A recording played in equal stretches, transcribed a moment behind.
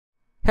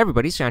Hey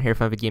everybody, Sean here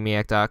from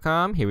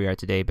VidGamiac.com. Here we are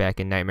today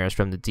back in Nightmares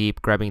from the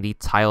Deep, grabbing the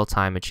Tile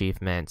Time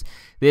achievement.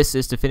 This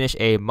is to finish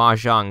a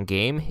Mah-jong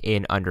game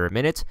in under a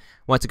minute.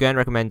 Once again,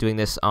 recommend doing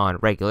this on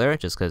regular,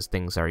 just because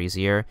things are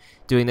easier.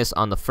 Doing this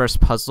on the first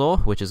puzzle,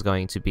 which is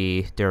going to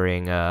be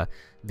during the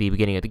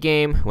beginning of the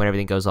game, when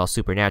everything goes all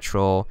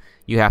supernatural.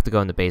 You have to go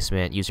in the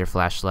basement, use your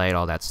flashlight,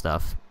 all that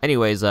stuff.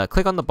 Anyways,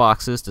 click on the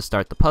boxes to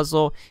start the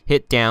puzzle,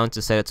 hit down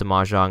to set it to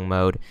Mah-jong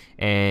mode,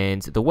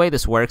 and the way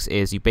this works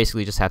is you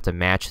basically just have to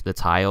match the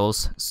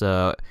tiles.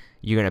 So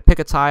you're going to pick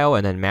a tile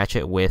and then match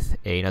it with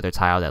another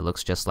tile that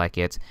looks just like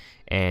it,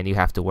 and you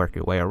have to work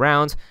your way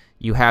around.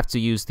 You have to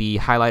use the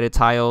highlighted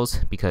tiles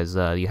because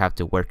you have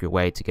to work your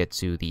way to get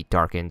to the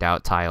darkened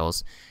out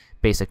tiles.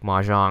 Basic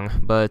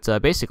Mah-jong, but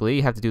basically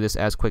you have to do this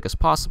as quick as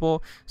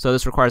possible, so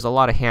this requires a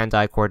lot of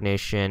hand-eye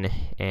coordination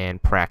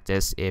and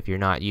practice if you're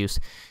not used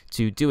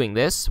to doing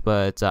this,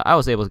 but I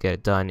was able to get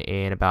it done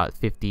in about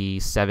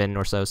 57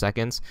 or so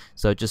seconds,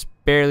 so just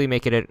barely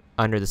making it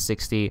under the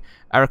 60.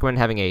 I recommend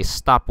having a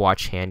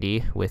stopwatch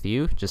handy with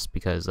you, just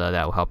because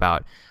that will help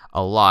out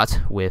a lot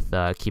with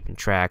keeping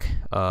track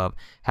of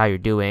how you're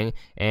doing.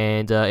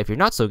 And if you're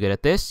not so good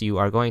at this, you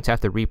are going to have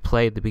to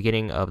replay the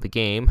beginning of the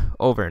game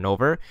over and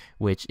over,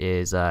 which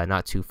is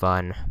not too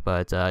fun,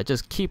 but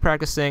just keep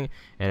practicing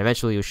and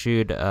eventually you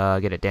should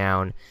get it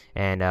down.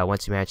 And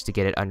once you manage to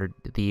get it under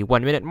the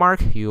 1 minute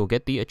mark, you'll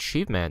get the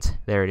achievement.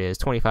 There it is,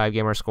 25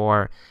 gamer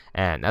score,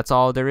 and that's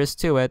all there is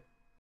to it.